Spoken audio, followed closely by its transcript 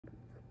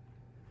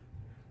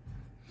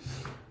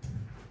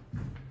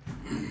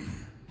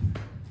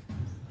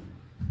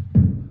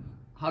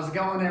How's it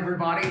going,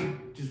 everybody?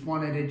 Just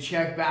wanted to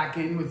check back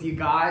in with you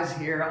guys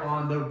here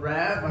on the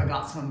REV. I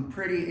got some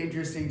pretty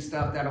interesting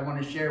stuff that I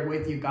want to share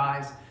with you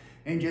guys,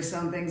 and just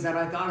some things that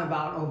I thought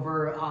about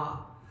over,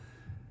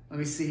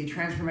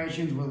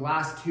 transformations was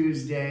last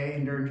Tuesday,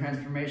 and during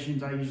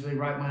transformations I usually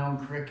write my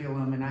own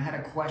curriculum, and I had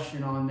a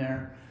question on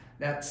there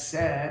that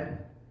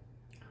said,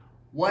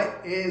 what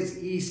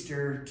is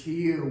Easter to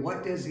you?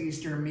 What does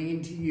Easter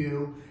mean to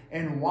you?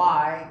 And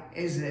why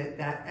is it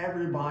that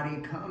everybody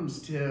comes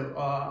to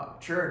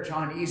church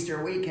on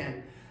Easter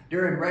weekend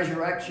during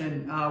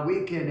Resurrection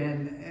weekend?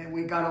 And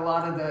we got a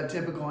lot of the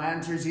typical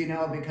answers,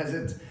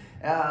 because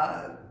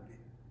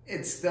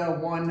it's the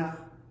one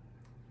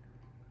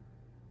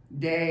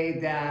day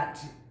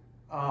that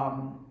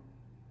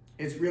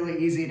it's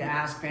really easy to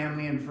ask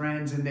family and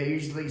friends, and they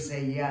usually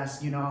say yes.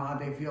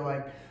 They feel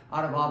like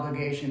out of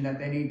obligation that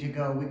they need to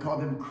go. We call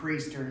them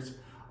creasters,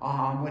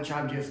 which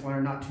I've just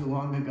learned not too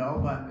long ago,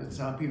 but it's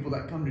people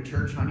that come to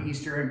church on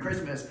Easter and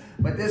Christmas.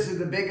 But this is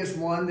the biggest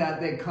one that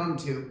they come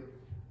to,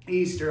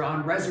 Easter,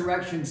 on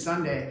Resurrection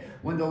Sunday,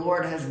 when the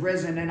Lord has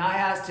risen. And I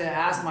had to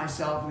ask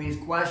myself these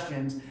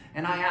questions,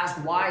 and I asked,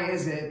 why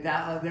is it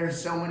that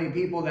there's so many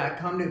people that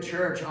come to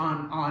church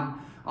on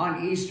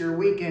Easter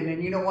weekend?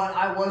 And you know what?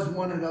 I was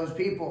one of those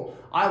people.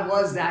 I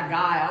was that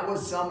guy. I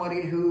was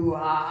somebody who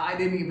I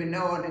didn't even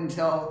know it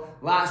until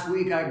last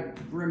week. I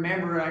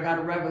remember I got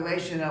a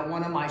revelation that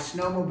one of my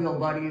snowmobile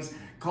buddies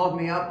called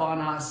me up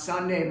on a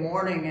Sunday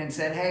morning and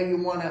said, hey,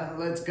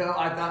 let's go.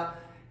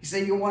 He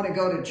said, you want to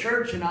go to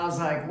church? And I was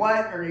like,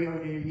 what? Are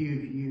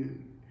you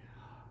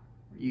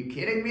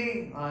kidding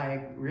me?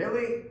 Like,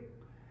 really?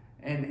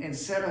 And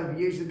instead of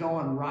usually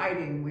going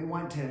riding, we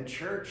went to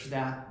church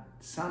that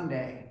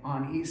Sunday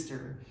on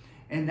Easter.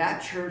 And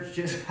that church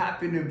just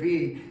happened to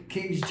be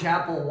King's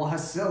Chapel,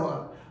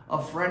 Wasilla.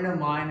 A friend of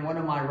mine, one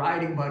of my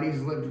riding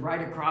buddies, lived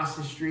right across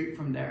the street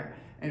from there,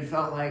 and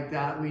felt like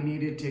that we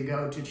needed to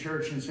go to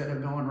church instead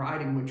of going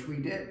riding, which we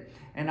did.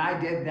 And I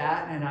did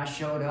that, and I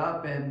showed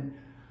up, and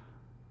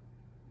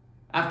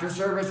after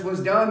service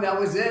was done, that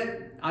was it.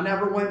 I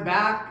never went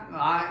back.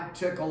 I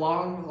took a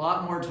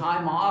lot more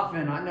time off,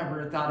 and I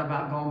never thought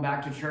about going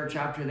back to church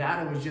after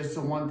that. It was just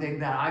the one thing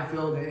that I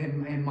felt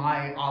in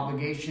my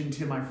obligation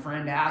to my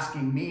friend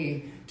asking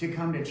me to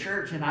come to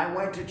church, and I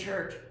went to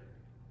church.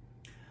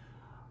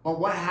 But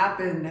what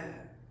happened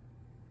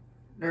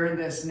during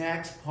this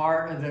next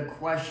part of the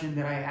question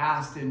that I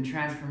asked in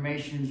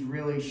transformations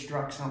really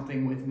struck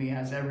something with me,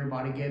 as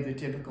everybody gave the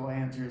typical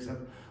answers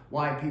of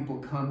why people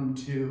come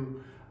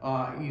to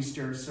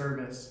Easter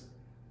service.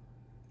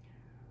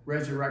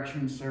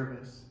 Resurrection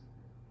service.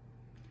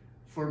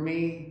 For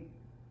me,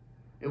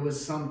 it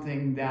was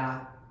something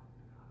that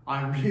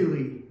I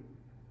really,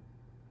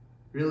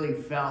 really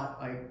felt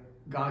like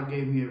God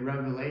gave me a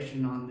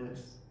revelation on this.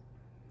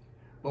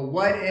 But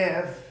what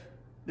if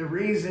the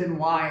reason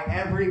why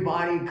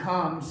everybody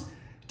comes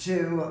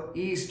to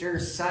Easter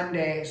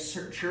Sunday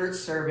church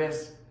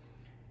service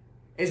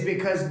is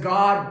because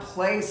God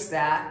placed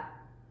that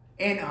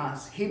in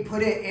us? He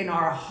put it in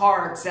our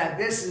hearts that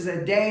this is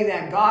a day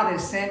that God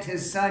has sent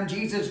his son,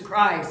 Jesus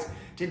Christ,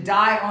 to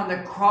die on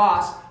the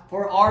cross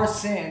for our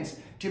sins,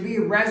 to be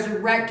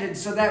resurrected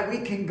so that we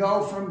can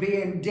go from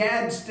being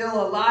dead,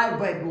 still alive,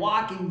 but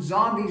walking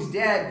zombies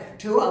dead,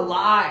 to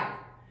alive,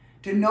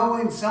 to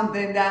knowing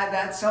something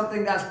that's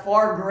something that's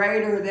far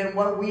greater than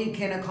what we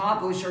can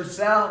accomplish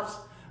ourselves.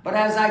 But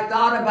as I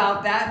thought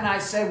about that, and I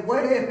said,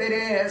 what if it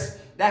is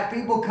that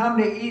people come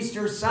to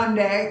Easter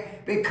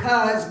Sunday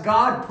because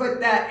God put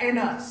that in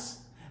us?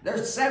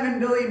 There's 7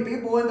 billion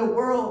people in the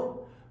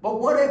world. But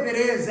what if it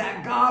is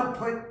that God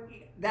put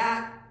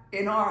that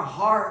in our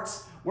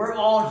hearts? We're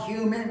all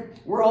human.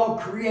 We're all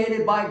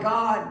created by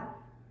God.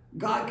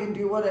 God can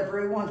do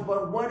whatever he wants.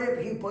 But what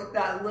if he put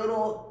that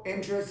little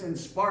interest and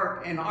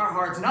spark in our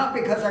hearts? Not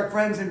because our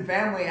friends and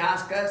family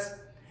ask us.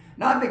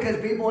 Not because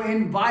people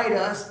invite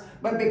us.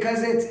 But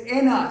because it's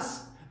in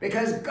us.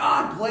 Because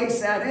God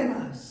placed that in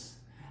us.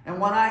 And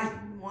when I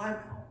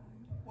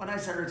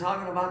started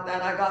talking about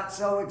that, I got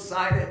so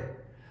excited.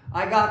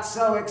 I got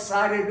so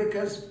excited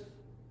because,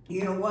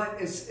 you know what?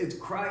 It's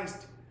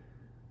Christ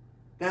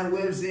that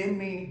lives in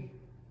me.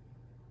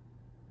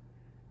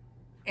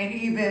 And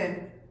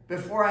even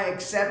before I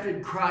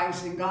accepted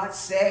Christ and got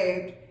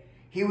saved,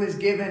 he was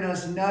giving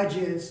us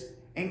nudges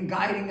and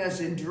guiding us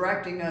and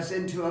directing us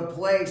into a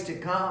place to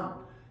come,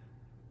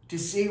 to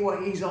see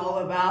what he's all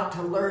about,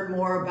 to learn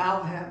more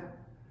about him.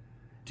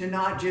 To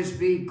not just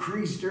be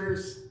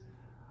creasters,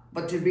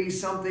 but to be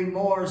something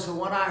more. So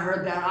when I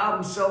heard that,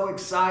 I'm so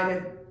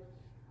excited.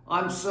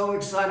 I'm so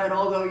excited,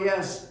 although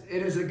yes,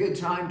 it is a good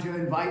time to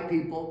invite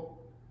people.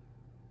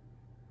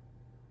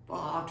 But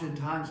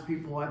oftentimes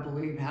people, I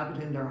believe, have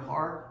it in their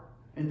heart,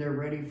 and they're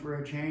ready for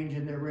a change,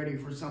 and they're ready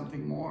for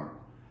something more.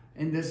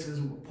 And this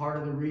is part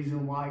of the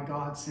reason why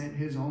God sent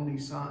his only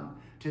son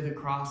to the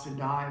cross to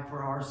die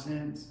for our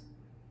sins.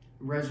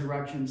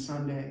 Resurrection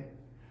Sunday.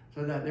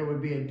 So that there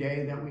would be a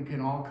day that we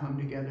can all come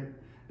together.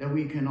 that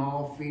we can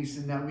all feast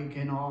and that we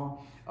can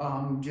all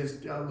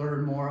just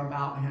learn more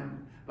about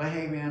him. But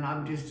hey, man,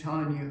 I'm just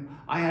telling you,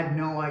 I had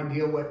no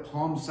idea what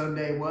Palm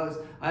Sunday was.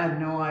 I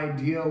had no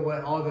idea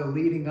what all the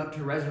leading up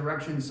to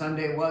Resurrection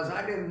Sunday was.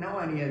 I didn't know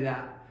any of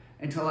that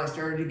until I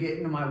started to get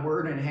into my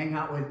word and hang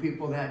out with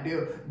people that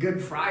do.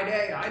 Good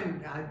Friday,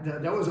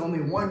 there was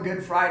only one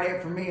Good Friday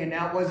for me, and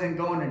that wasn't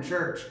going to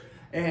church.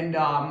 And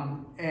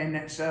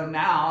so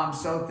now I'm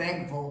so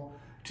thankful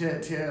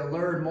to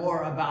learn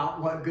more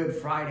about what Good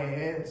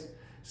Friday is.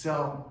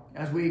 So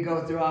as we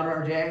go throughout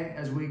our day,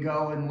 as we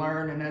go and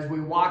learn, and as we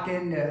walk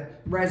into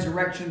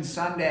Resurrection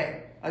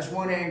Sunday, I just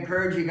want to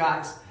encourage you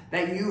guys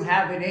that you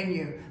have it in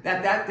you,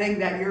 that thing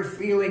that you're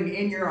feeling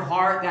in your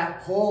heart,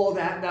 that pull,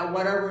 that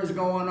whatever is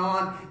going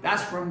on,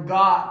 that's from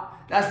God.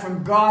 That's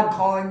from God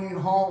calling you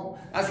home.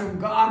 That's from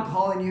God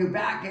calling you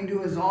back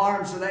into his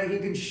arms so that he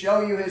can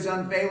show you his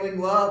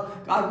unfailing love.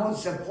 God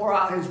wants to pour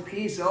out his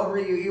peace over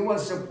you. He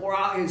wants to pour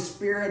out his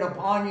spirit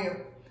upon you.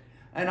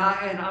 And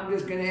I'm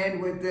just going to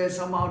end with this.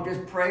 I'll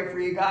just pray for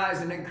you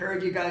guys and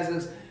encourage you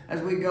guys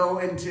as we go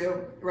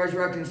into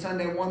Resurrection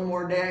Sunday one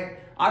more day.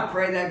 I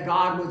pray that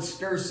God would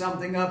stir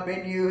something up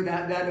in you,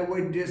 that it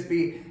would just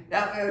be,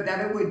 that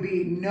it would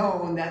be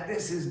known that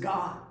this is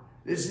God.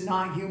 This is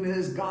not human.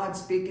 This is God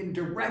speaking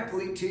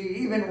directly to you.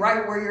 Even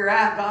right where you're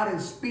at, God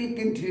is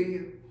speaking to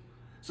you.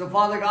 So,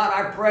 Father God,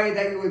 I pray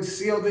that you would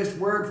seal this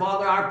word,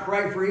 Father. I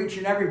pray for each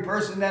and every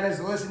person that is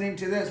listening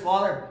to this,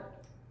 Father.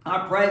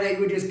 I pray that you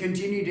would just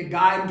continue to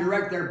guide and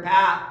direct their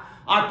path.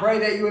 I pray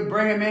that you would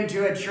bring them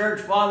into a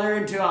church, Father,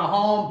 into a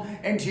home,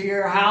 into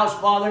your house,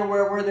 Father,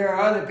 where there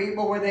are other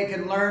people where they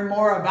can learn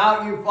more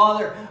about you,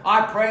 Father.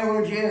 I pray,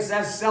 Lord Jesus,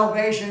 as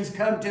salvations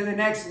come to the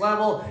next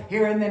level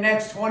here in the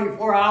next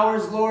 24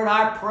 hours, Lord,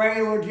 I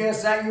pray, Lord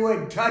Jesus, that you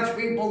would touch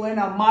people in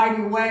a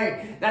mighty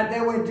way, that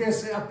they would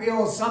just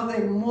feel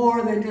something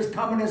more than just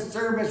coming to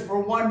service for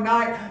one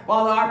night.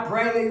 Father, I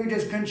pray that you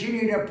just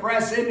continue to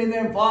press into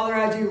them, Father,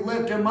 as you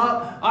lift them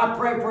up. I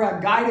pray for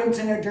a guidance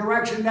and a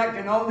direction that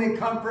can only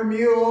come from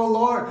you, oh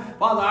Lord.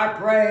 Father, I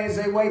pray as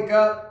they wake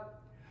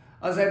up,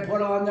 as they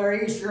put on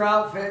their Easter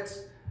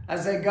outfits,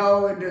 as they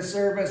go into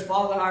service,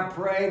 Father, I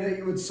pray that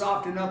you would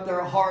soften up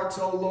their hearts,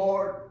 oh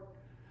Lord.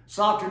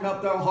 Soften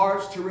up their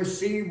hearts to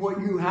receive what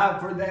you have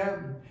for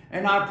them.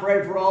 And I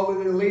pray for all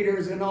of the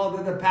leaders and all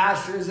of the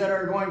pastors that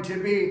are going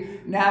to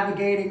be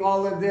navigating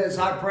all of this.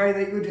 I pray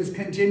that you just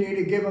continue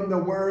to give them the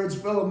words,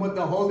 fill them with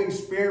the Holy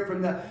Spirit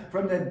from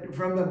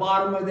the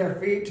bottom of their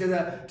feet to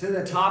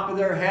the top of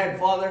their head,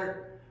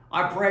 Father.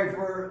 I pray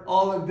for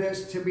all of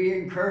this to be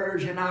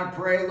encouraged, and I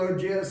pray, Lord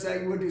Jesus,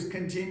 that you would just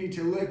continue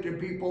to lift your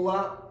people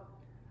up.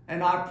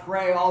 And I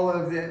pray all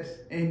of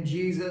this in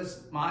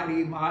Jesus'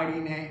 mighty, mighty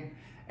name.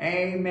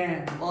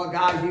 Amen. Well,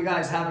 guys, you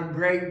guys have a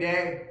great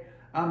day.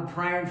 I'm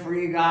praying for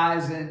you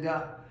guys, and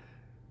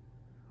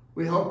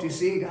we hope to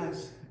see you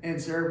guys in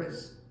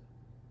service.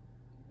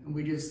 And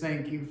we just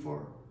thank you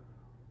for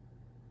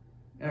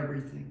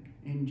everything.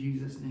 In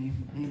Jesus'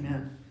 name,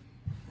 amen.